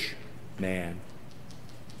rich man,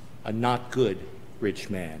 a not good rich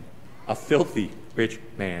man, a filthy rich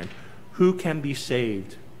man. Who can be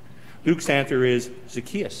saved? Luke's answer is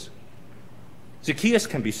Zacchaeus. Zacchaeus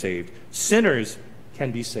can be saved. Sinners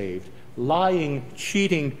can be saved. Lying,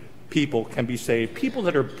 cheating people can be saved. People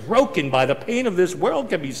that are broken by the pain of this world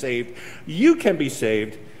can be saved. You can be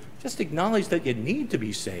saved. Just acknowledge that you need to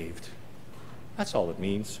be saved. That's all it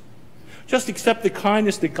means. Just accept the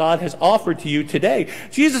kindness that God has offered to you today.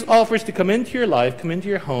 Jesus offers to come into your life, come into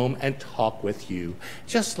your home, and talk with you,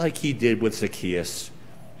 just like he did with Zacchaeus.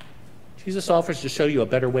 Jesus offers to show you a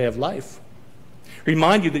better way of life.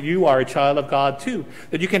 Remind you that you are a child of God too,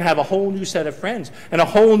 that you can have a whole new set of friends and a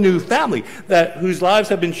whole new family whose lives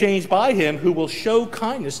have been changed by him, who will show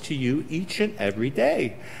kindness to you each and every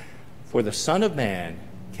day. For the Son of Man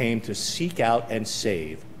came to seek out and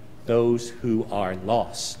save those who are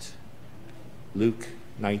lost. Luke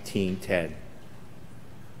 19:10.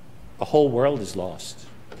 The whole world is lost.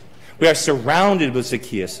 We are surrounded with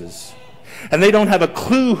Zacchaeuses. And they don't have a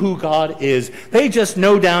clue who God is. They just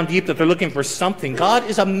know down deep that they're looking for something. God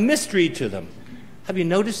is a mystery to them. Have you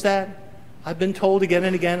noticed that? I've been told again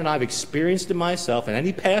and again, and I've experienced it myself, and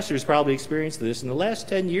any pastor has probably experienced this. In the last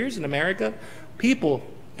 10 years in America, people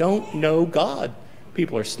don't know God.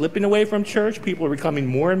 People are slipping away from church. People are becoming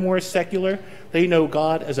more and more secular. They know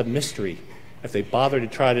God as a mystery, if they bother to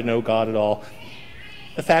try to know God at all.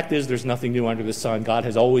 The fact is, there's nothing new under the sun. God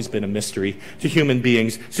has always been a mystery to human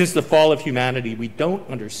beings. Since the fall of humanity, we don't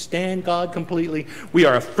understand God completely. We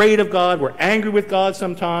are afraid of God. We're angry with God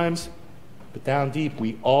sometimes. But down deep,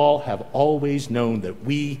 we all have always known that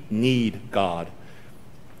we need God.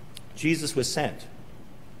 Jesus was sent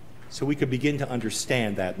so we could begin to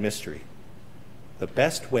understand that mystery. The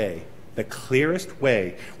best way, the clearest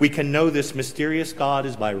way we can know this mysterious God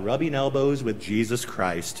is by rubbing elbows with Jesus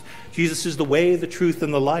Christ. Jesus is the way, the truth,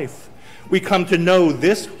 and the life. We come to know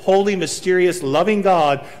this holy, mysterious, loving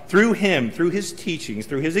God through him, through his teachings,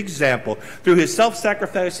 through his example, through his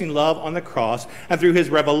self-sacrificing love on the cross, and through his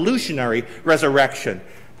revolutionary resurrection.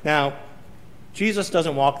 Now, Jesus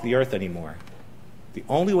doesn't walk the earth anymore. The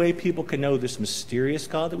only way people can know this mysterious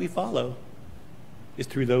God that we follow is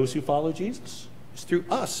through those who follow Jesus. It's through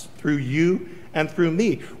us, through you, and through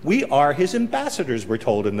me. We are his ambassadors, we're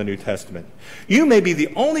told in the New Testament. You may be the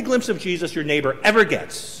only glimpse of Jesus your neighbor ever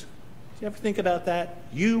gets. Do you ever think about that?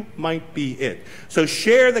 You might be it. So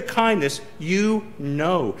share the kindness you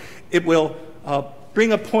know. It will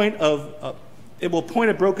point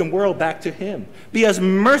a broken world back to him. Be as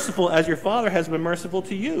merciful as your Father has been merciful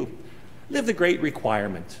to you. Live the great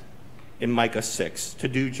requirement in Micah 6, to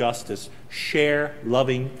do justice, share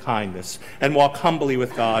loving kindness, and walk humbly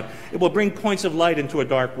with God. It will bring points of light into a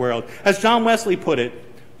dark world. As John Wesley put it,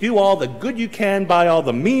 do all the good you can by all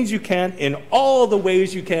the means you can, in all the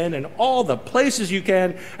ways you can, in all the places you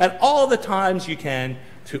can, at all the times you can,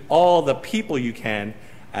 to all the people you can,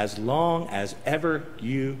 as long as ever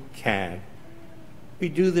you can. We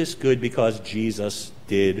do this good because Jesus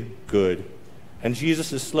did good. And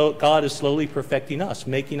God is slowly perfecting us,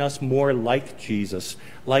 making us more like Jesus,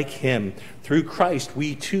 like him. Through Christ,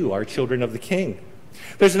 we too are children of the King.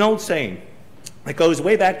 There's an old saying that goes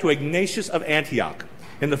way back to Ignatius of Antioch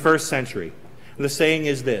in the 1st century. And the saying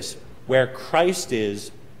is this: where Christ is,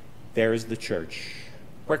 there is the church.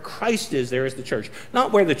 Where Christ is, there is the church.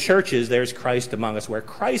 Not where the church is, there is Christ among us. Where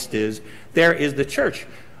Christ is, there is the church.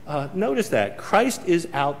 Notice that. Christ is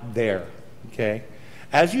out there, okay?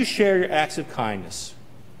 As you share your acts of kindness,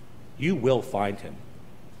 you will find him.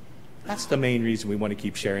 That's the main reason we want to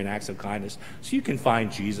keep sharing acts of kindness, so you can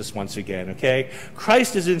find Jesus once again, okay?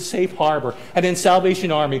 Christ is in Safe Harbor and in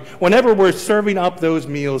Salvation Army. Whenever we're serving up those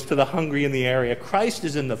meals to the hungry in the area, Christ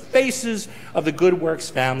is in the faces of the Good Works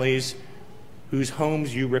families whose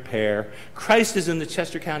homes you repair. Christ is in the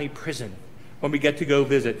Chester County Prison when we get to go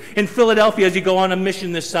visit. In Philadelphia, as you go on a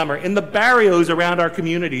mission this summer, in the barrios around our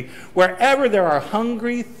community, wherever there are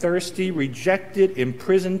hungry, thirsty, rejected,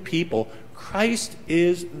 imprisoned people, Christ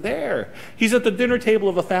is there. He's at the dinner table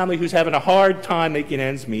of a family who's having a hard time making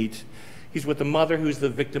ends meet. He's with the mother who's the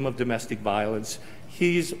victim of domestic violence.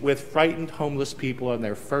 He's with frightened homeless people on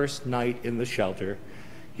their first night in the shelter.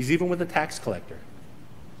 He's even with a tax collector,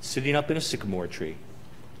 sitting up in a sycamore tree.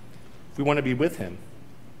 If we want to be with him,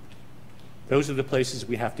 those are the places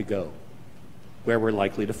we have to go, where we're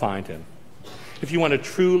likely to find him. If you want to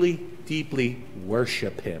truly, deeply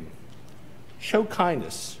worship him, show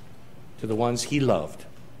kindness to the ones he loved,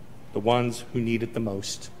 the ones who need it the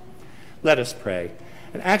most. Let us pray.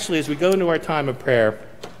 And actually, as we go into our time of prayer,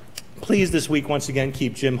 please this week once again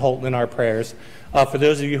keep Jim Holton in our prayers. For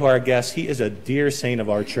those of you who are guests, he is a dear saint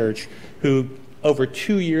of our church who over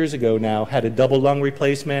 2 years ago now had a double lung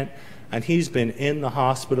replacement, and he's been in the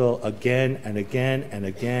hospital again and again and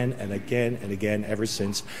again and again and again ever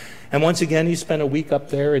since. And once again, he spent a week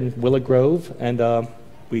up there in Willow Grove, and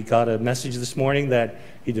we got a message this morning that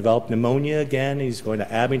he developed pneumonia again. He's going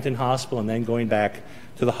to Abington Hospital and then going back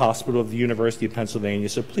to the hospital of the University of Pennsylvania.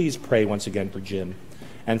 So please pray once again for Jim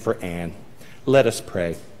and for Anne. Let us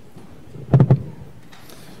pray.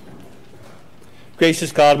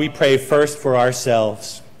 Gracious God, we pray first for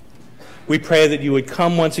ourselves. We pray that you would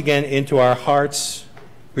come once again into our hearts,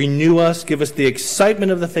 renew us, give us the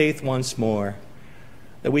excitement of the faith once more,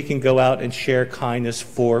 that we can go out and share kindness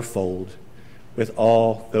fourfold with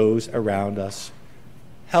all those around us.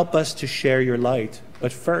 Help us to share your light,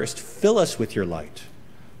 but first, fill us with your light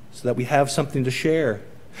so that we have something to share.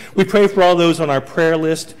 We pray for all those on our prayer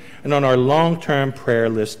list and on our long-term prayer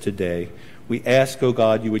list today. We ask, O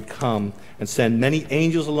God, you would come and send many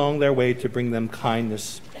angels along their way to bring them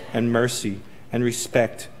kindness and mercy and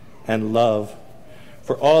respect and love.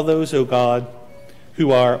 For all those, O God,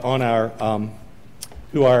 who are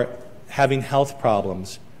who are having health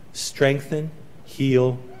problems, strengthen,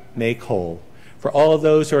 heal, make whole. For all of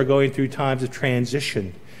those who are going through times of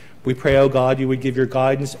transition, we pray, O God, you would give your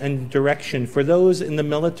guidance and direction. For those in the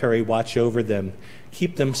military, watch over them,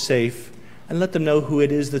 keep them safe, and let them know who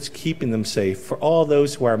it is that's keeping them safe. For all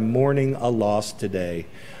those who are mourning a loss today,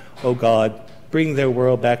 O God, bring their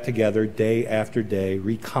world back together day after day,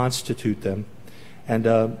 reconstitute them,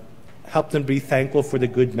 and help them be thankful for the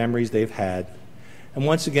good memories they've had. And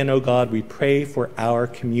once again, O God, we pray for our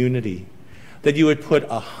community, that you would put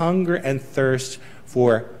a hunger and thirst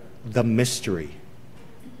for the mystery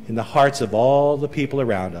in the hearts of all the people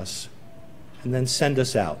around us, and then send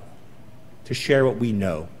us out to share what we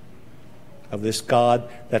know of this God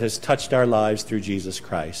that has touched our lives through Jesus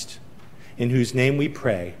Christ, in whose name we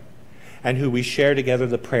pray, and who we share together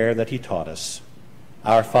the prayer that he taught us.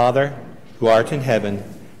 Our Father, who art in heaven,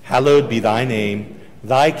 hallowed be thy name.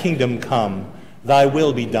 Thy kingdom come, thy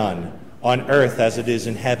will be done, on earth as it is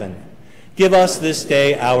in heaven. Give us this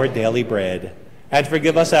day our daily bread, and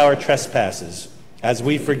forgive us our trespasses, as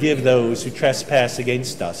we forgive those who trespass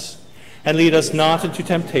against us. And lead us not into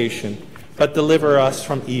temptation, but deliver us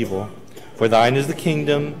from evil. For thine is the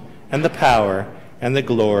kingdom, and the power, and the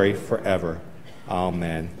glory forever.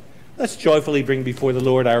 Amen. Let's joyfully bring before the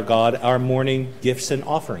Lord our God our morning gifts and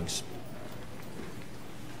offerings.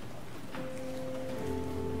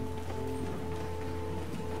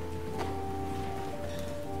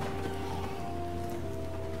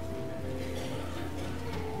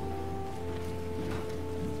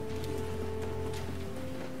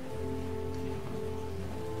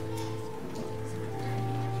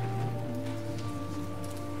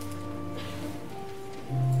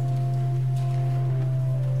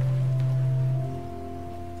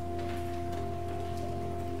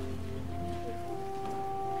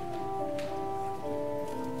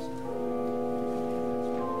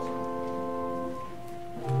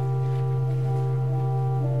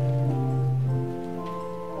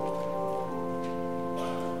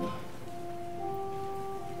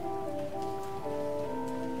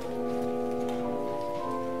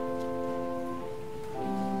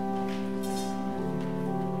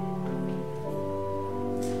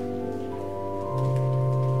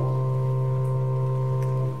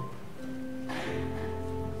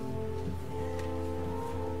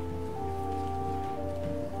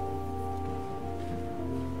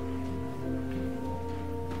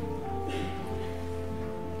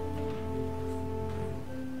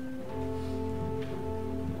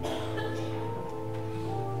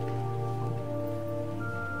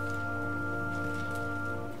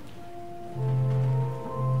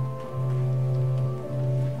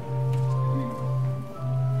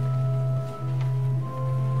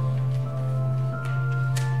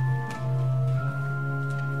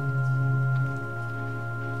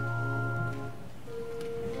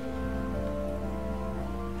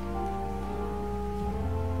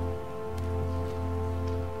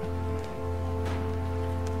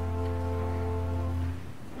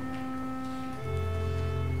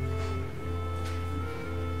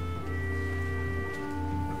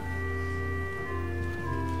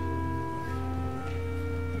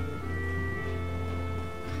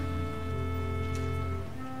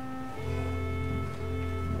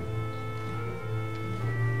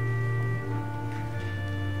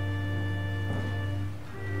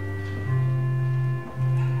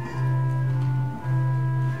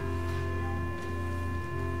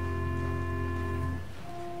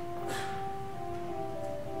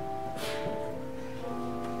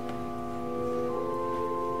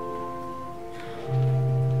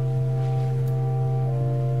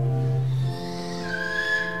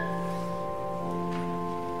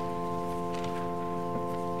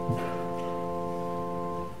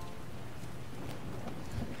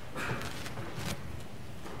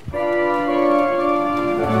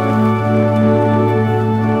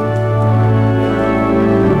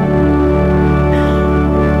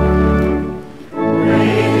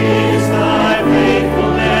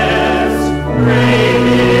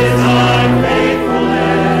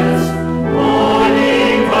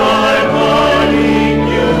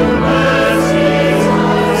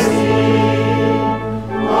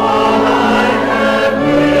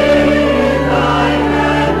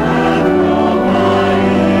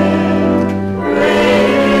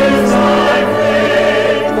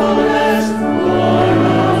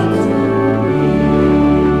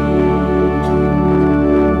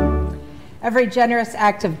 every generous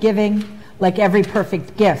act of giving, like every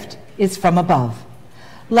perfect gift, is from above.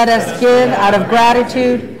 Let us give out of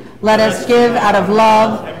gratitude. Let us give out of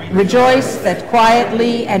love. Rejoice that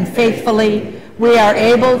quietly and faithfully we are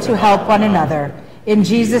able to help one another. In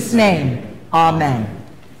Jesus' name, amen.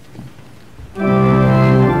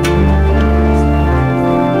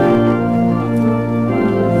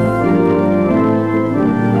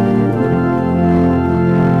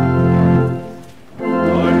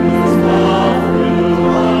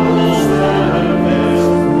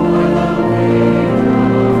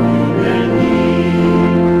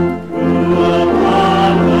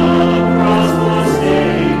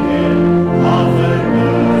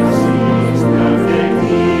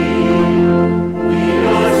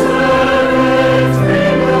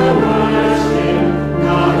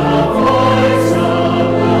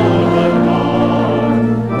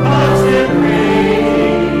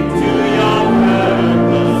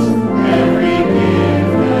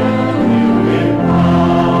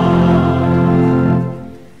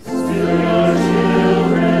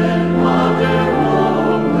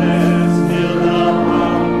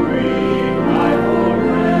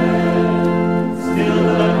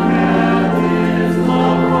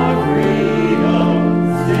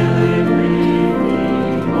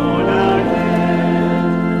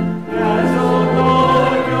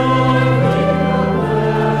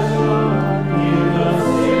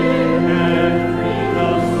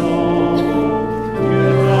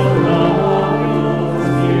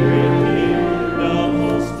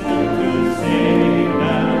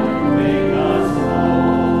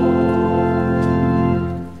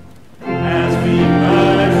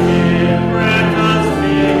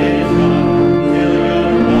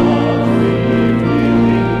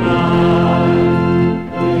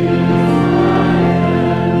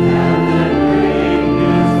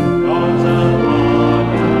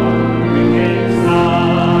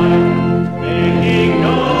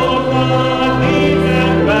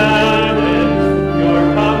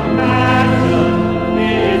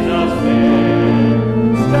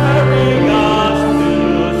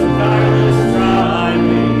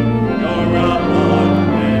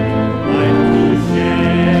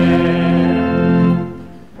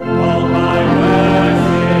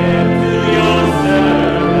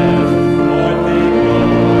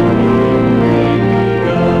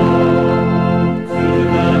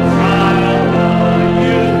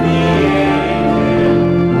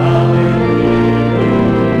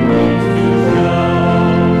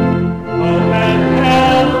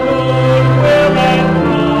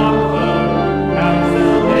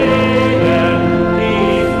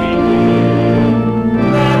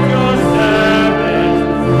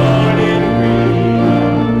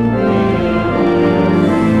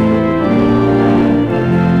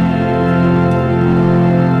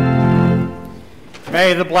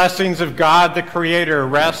 May the blessings of God the Creator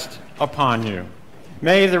rest upon you.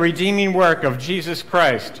 May the redeeming work of Jesus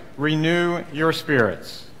Christ renew your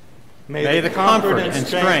spirits. May the comfort and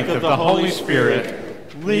strength of the Holy Spirit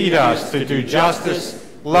lead us to do justice,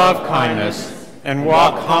 love kindness, and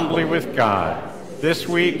walk humbly with God, this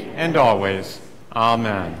week and always.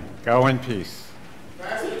 Amen. Go in peace.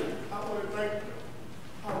 Pastor, I want to thank you.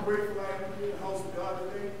 I'm grateful I can be in the house of God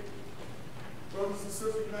today. Brothers and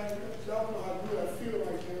sisters, y'all know how good I feel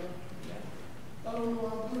right now. I don't know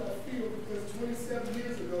how good I feel because 27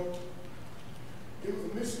 years ago, it was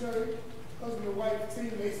a missionary, husband and wife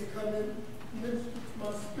team, they used to come in, minister to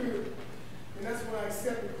my spirit. And that's when I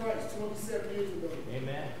accepted Christ 27 years ago.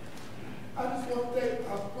 Amen. I just want to thank,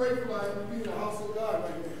 I'm grateful I am to be in the house of God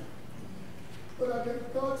right now.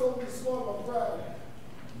 But God told me to swallow my pride.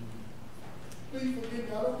 Please forgive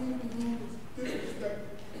me. I don't mean to be rude or disrespectful.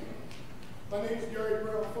 My name is Gary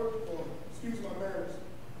Brown, excuse my manners.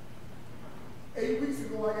 8 weeks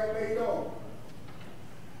ago, I got laid off.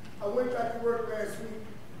 I went back to work last week.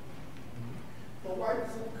 My wife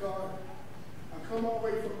was in the car. I come all the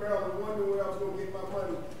way from Maryland wondering where I was going to get my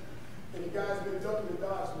money. And the guy's been ducking and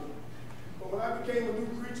dodging me. But when I became a new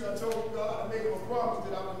creature, I told God, I made him a promise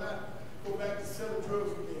that I would not go back to selling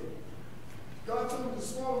drugs again. God told me to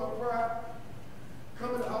swallow my pride,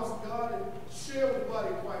 come in the house of God and share with the body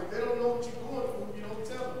of Christ. They don't know what you're going through if you don't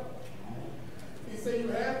tell them. He said, you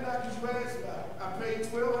have not because you ask not. I paid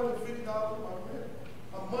 $1,250 for my rent,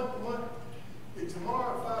 a month to month. And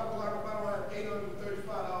tomorrow at 5 o'clock, I'm around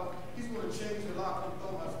 $835. He's going to change the lock and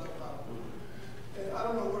throw my stuff out. And I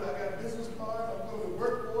don't know what I got business cards. I'm going to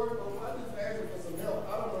work for it, but I just asking for some help.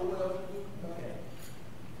 I don't know what else to do. Okay.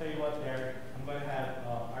 Tell you what, Derek, I'm going to have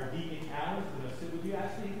our deacon Alan is going to sit with you.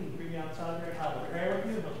 Actually, you can bring me outside there, have a prayer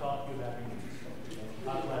with you, and he'll talk to you about your needs.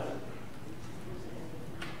 God bless you.